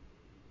well.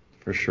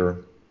 For sure.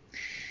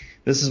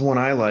 This is one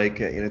I like,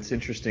 and it's an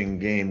interesting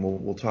game.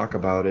 We'll talk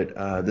about it.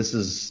 This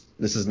is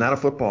not a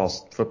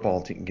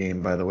football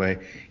game, by the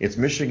way. It's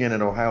Michigan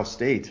and Ohio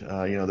State.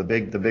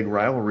 The big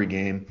rivalry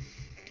game.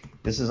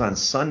 This is on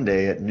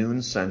Sunday at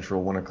noon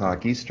Central,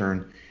 1:00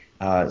 Eastern.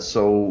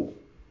 So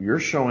you're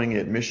showing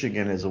it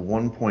Michigan as a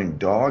 1-point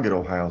dog at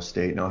Ohio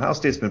State. Now Ohio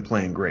State's been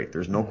playing great.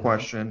 There's no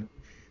question.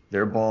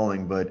 They're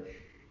balling, but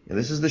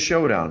this is the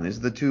showdown.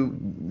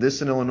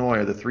 This and Illinois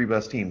are the 3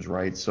 best teams,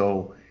 right?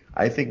 So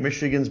I think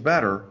Michigan's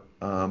better,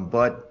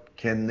 but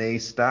can they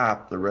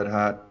stop the red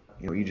hot,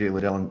 E.J.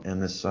 Liddell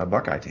and this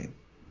Buckeye team?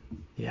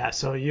 Yeah,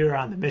 so you're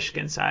on the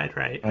Michigan side,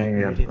 right? I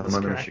am. I'm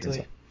on the Michigan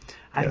side.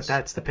 I think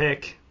that's the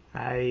pick.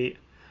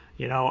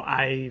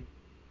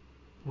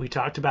 We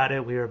talked about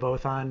it. We were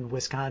both on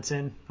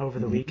Wisconsin over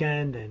the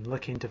weekend and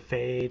looking to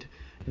fade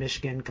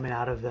Michigan coming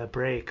out of the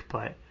break,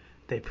 but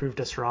they proved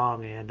us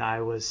wrong, and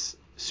I was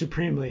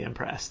supremely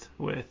impressed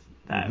with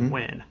that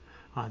win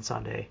on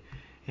Sunday.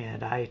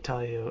 And I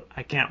tell you,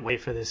 I can't wait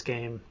for this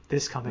game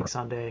this coming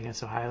Sunday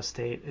against Ohio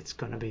State. It's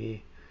going to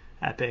be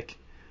epic.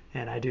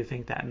 And I do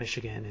think that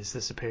Michigan is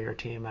the superior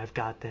team. I've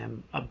got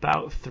them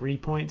about 3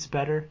 points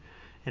better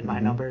in my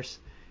numbers.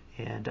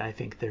 And I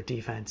think their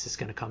defense is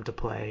going to come to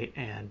play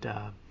and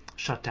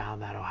shut down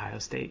that Ohio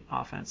State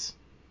offense.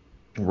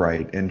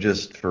 Right. And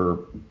just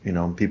for,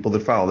 people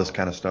that follow this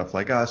kind of stuff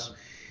like us,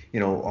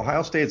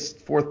 Ohio State's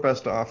 4th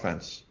best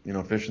offense,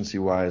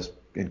 efficiency-wise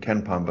in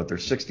KenPom, but they're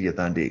 60th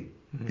on D.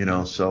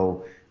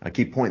 So I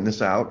keep pointing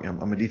this out.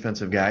 I'm a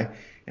defensive guy.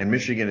 And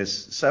Michigan is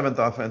 7th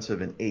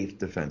offensive and 8th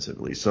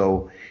defensively.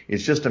 So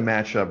it's just a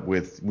matchup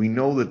we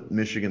know that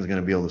Michigan's going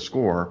to be able to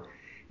score.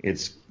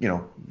 It's,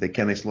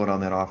 can they slow down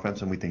that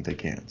offense? And we think they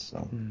can.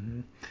 So.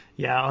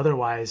 Yeah,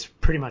 otherwise,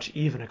 pretty much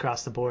even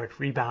across the board.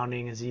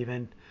 Rebounding is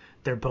even.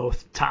 They're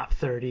both top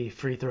 30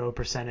 free throw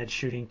percentage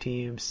shooting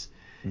teams.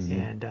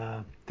 And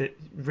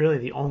really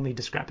the only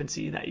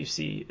discrepancy that you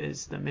see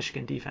is the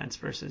Michigan defense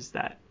versus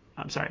the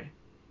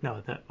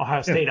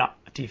Ohio State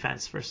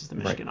defense versus the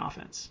Michigan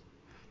offense.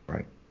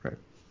 Right.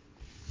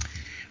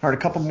 All right, a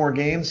couple more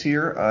games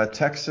here.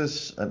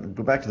 Texas,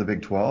 go back to the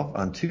Big 12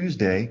 on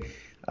Tuesday.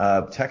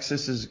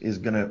 Texas is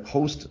going to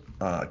host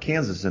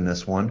Kansas in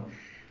this one.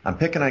 I'm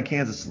picking on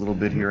Kansas a little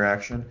bit here,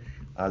 action.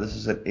 This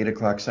is at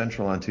 8:00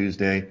 Central on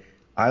Tuesday.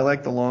 I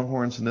like the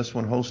Longhorns in this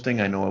one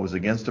hosting. I know I was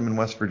against them in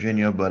West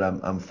Virginia, but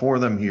I'm for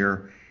them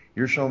here.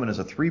 You're showing them as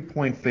a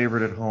 3-point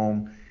favorite at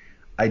home.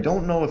 I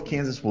don't know if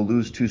Kansas will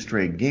lose 2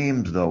 straight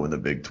games, though, in the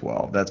Big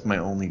 12. That's my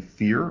only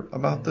fear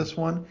about this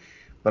one.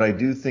 But I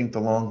do think the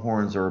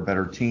Longhorns are a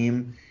better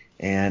team,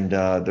 and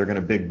they're going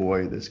to big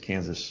boy this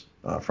Kansas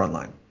front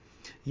line.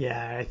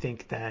 Yeah, I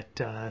think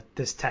that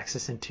this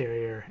Texas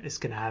interior is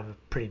going to have a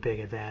pretty big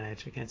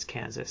advantage against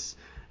Kansas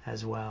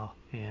as well.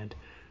 And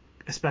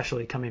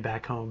especially coming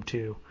back home,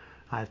 too,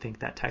 I think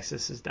that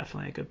Texas is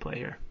definitely a good play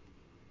here.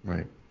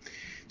 Right.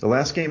 The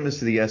last game is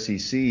to the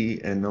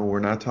SEC, and no,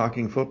 we're not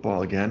talking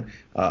football again.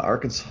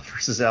 Arkansas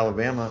versus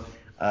Alabama.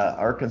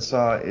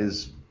 Arkansas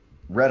is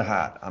red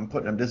hot.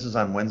 This is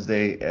on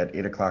Wednesday at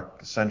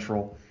 8:00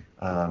 Central.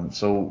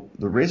 So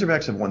the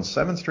Razorbacks have won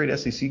 7 straight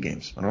SEC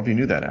games. I don't know if you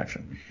knew that,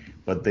 action.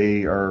 But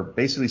they are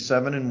basically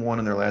 7-1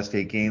 in their last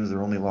 8 games.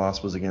 Their only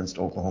loss was against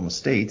Oklahoma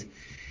State.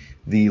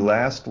 The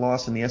last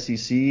loss in the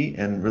SEC,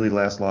 and really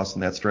last loss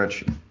in that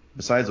stretch,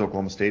 besides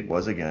Oklahoma State,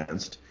 was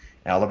against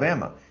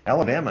Alabama.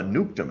 Alabama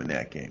nuked them in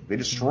that game. They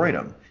destroyed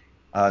them.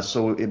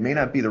 So it may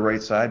not be the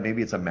right side.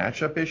 Maybe it's a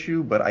matchup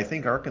issue, but I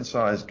think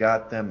Arkansas has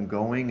got them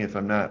going. If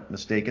I'm not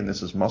mistaken,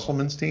 this is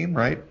Musselman's team,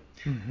 right?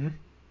 Mm-hmm.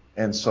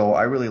 And so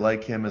I really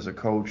like him as a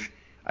coach.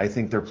 I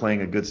think they're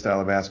playing a good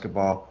style of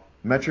basketball.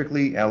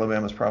 Metrically,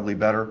 Alabama's probably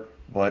better,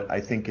 but I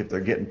think if they're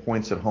getting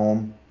points at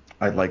home,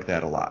 I'd like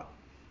that a lot.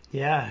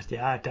 Yeah,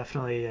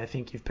 definitely. I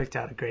think you've picked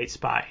out a great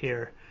spot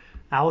here.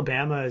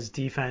 Alabama's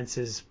defense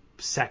is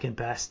second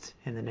best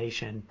in the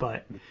nation,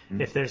 but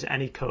Mm-hmm. if there's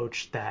any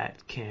coach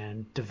that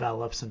can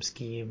develop some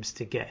schemes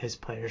to get his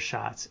players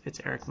shots,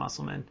 it's Eric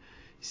Musselman.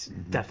 He's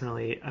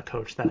definitely a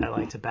coach that I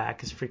like to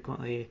back as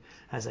frequently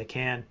as I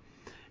can,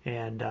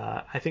 and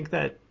I think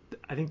that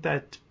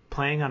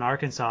playing on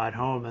Arkansas at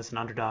home as an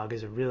underdog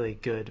is a really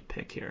good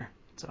pick here.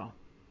 So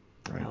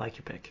I Right. like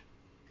your pick.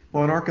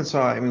 Well, in Arkansas,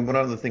 I mean, one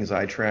of the things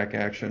I track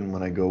action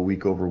when I go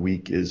week over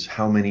week is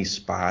how many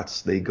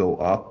spots they go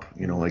up,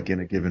 like in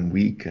a given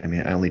week. I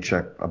mean, I only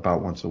check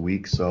about once a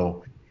week.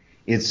 So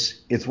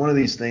it's one of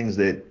these things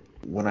that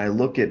when I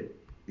look at,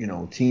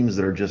 teams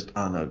that are just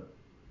on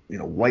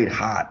a, white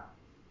hot,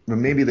 well,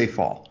 maybe they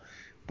fall.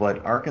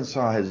 But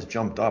Arkansas has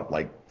jumped up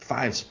like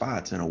 5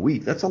 spots in a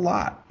week. That's a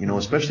lot, Mm-hmm.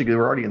 especially 'cause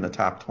they're already in the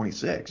top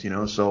 26,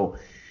 so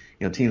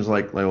teams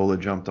like Loyola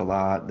jumped a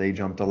lot. They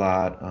jumped a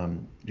lot.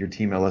 Your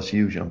team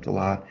LSU jumped a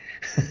lot.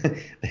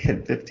 They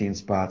had 15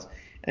 spots,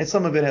 and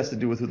some of it has to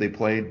do with who they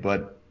played.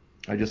 But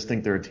I just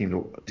think they're a team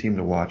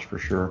to watch for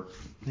sure.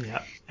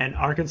 Yeah, and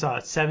Arkansas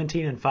at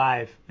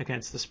 17-5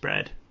 against the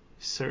spread. Ooh,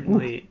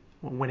 Certainly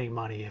winning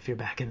money if you're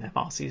backing them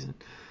all season.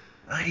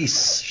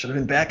 nice. Should have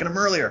been backing them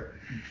earlier.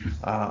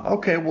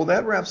 Okay, well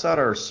that wraps out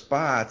our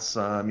spots.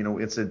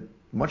 It's a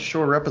much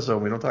shorter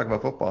episode. We don't talk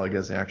about football, I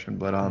guess, action,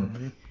 but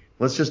Mm-hmm.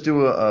 let's just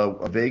do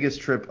a Vegas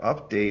trip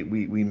update.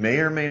 We may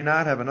or may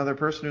not have another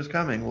person who's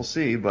coming. We'll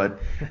see, but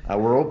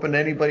we're open to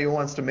anybody who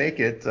wants to make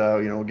it.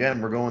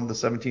 Again, we're going the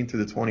 17th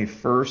through the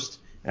 21st.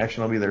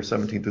 Actually, I'll be there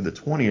 17th through the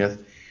 20th.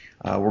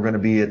 We're going to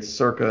be at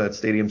Circa at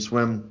Stadium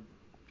Swim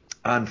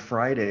on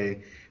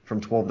Friday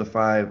from 12 to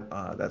 5.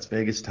 That's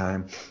Vegas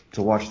time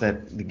to watch the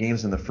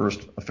games in the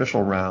first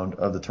official round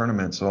of the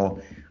tournament.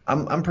 So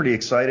I'm pretty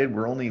excited.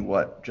 We're only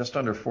just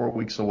under 4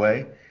 weeks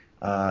away.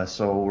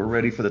 So we're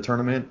ready for the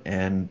tournament,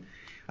 and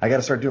I got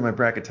to start doing my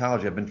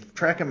bracketology. I've been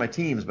tracking my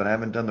teams, but I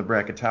haven't done the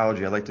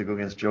bracketology. I like to go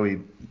against Joey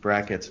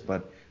brackets,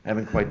 but I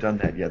haven't quite done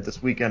that yet.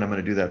 This weekend, I'm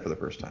going to do that for the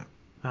first time.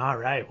 All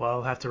right. Well,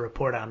 I'll have to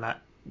report on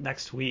that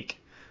next week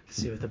to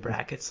see what the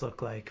brackets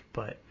look like.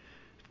 But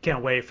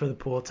can't wait for the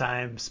pool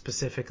time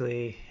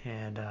specifically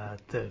and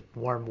the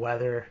warm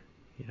weather.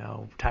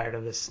 Tired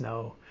of the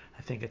snow.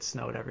 I think it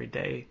snowed every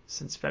day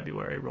since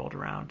February rolled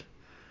around.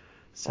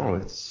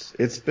 Oh, So,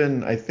 it's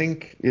been, I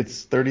think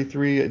it's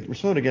 33. We're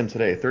snowed again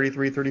today.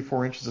 33,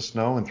 34 inches of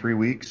snow in 3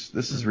 weeks.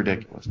 This is mm-hmm.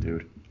 ridiculous,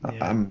 dude.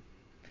 Yeah.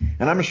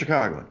 I'm a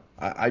Chicagoan.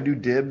 I do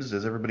dibs,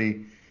 as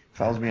everybody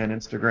follows me on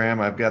Instagram.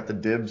 I've got the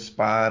dibs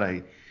spot.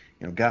 I,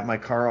 got my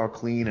car all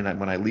clean, and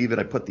when I leave it,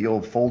 I put the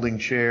old folding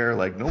chair.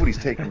 Like nobody's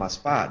taking my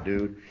spot,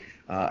 dude.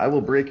 I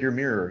will break your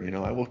mirror.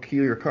 I will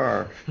keel your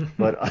car.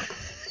 But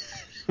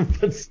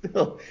but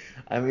still,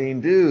 I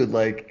mean, dude,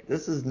 like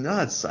this is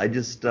nuts. I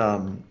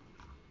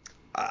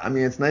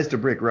mean, it's nice to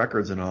break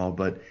records and all,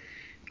 but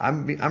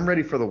I'm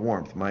ready for the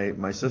warmth.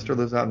 My sister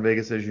Mm-hmm. lives out in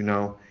Vegas, as you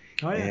know,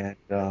 Oh yeah.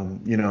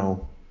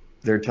 and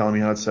they're telling me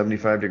how it's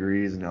 75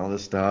 degrees and all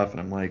this stuff, and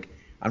I'm like,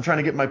 I'm trying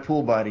to get my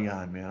pool body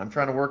on, man. I'm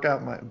trying to work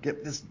out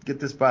get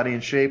this body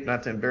in shape,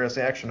 not to embarrass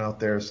action out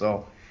there.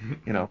 So,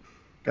 you know,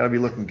 got to be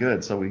looking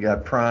good. So we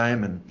got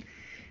Prime, and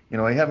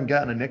I haven't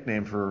gotten a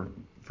nickname for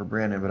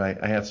Brandon, but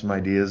I have some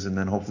ideas, and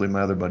then hopefully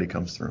my other buddy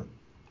comes through.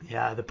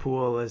 Yeah, the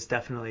pool is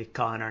definitely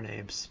calling our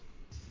names.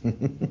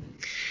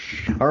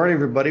 All right,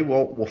 everybody.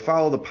 Well, we'll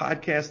follow the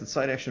podcast at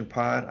Side Action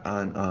Pod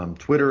on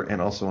Twitter and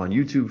also on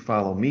YouTube.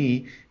 Follow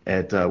me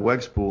at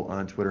Wegspool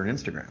on Twitter and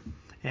Instagram.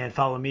 And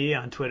follow me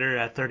on Twitter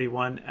at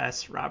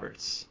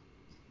 31sroberts.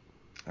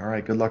 All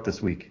right. Good luck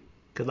this week.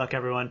 Good luck,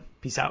 everyone.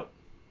 Peace out.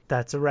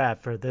 That's a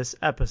wrap for this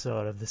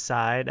episode of the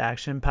Side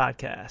Action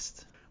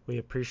Podcast. We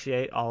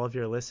appreciate all of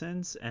your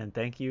listens and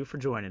thank you for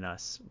joining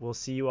us. We'll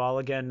see you all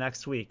again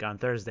next week on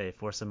Thursday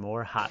for some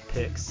more hot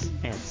picks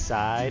and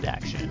side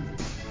action.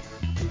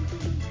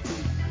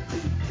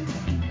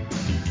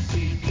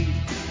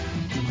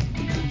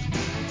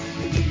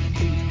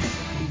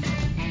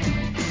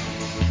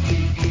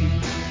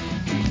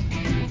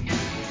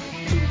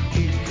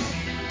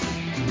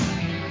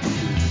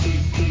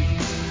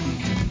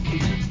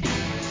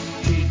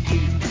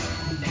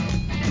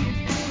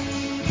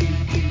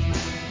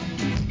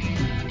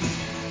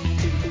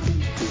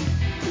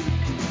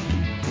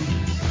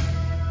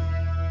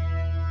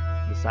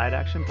 The Side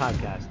Action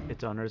Podcast,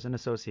 its owners and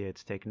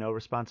associates take no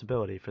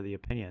responsibility for the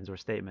opinions or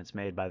statements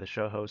made by the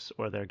show hosts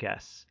or their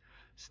guests.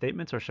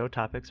 Statements or show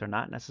topics are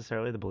not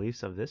necessarily the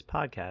beliefs of this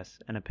podcast,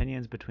 and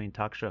opinions between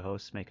talk show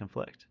hosts may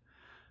conflict.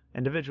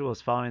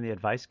 Individuals following the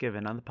advice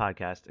given on the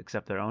podcast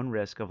accept their own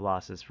risk of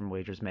losses from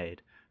wagers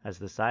made, as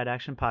the Side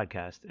Action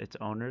Podcast, its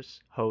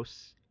owners,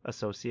 hosts,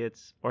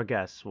 associates, or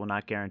guests will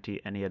not guarantee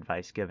any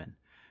advice given.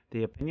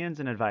 The opinions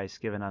and advice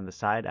given on the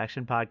Side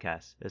Action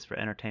Podcast is for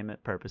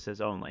entertainment purposes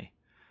only.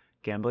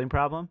 Gambling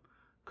problem?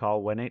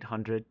 Call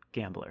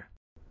 1-800-GAMBLER.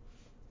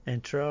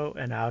 Intro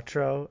and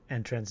outro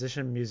and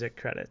transition music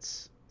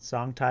credits.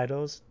 Song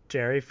titles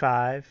Jerry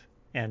 5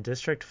 and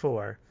District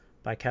 4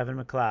 by Kevin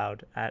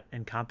MacLeod at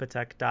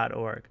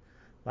Incompetech.org.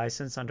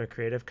 Licensed under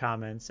Creative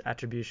Commons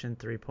Attribution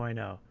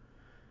 3.0.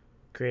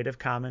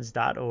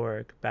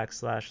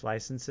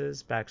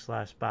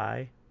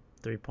 creativecommons.org/licenses/by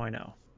 3.0.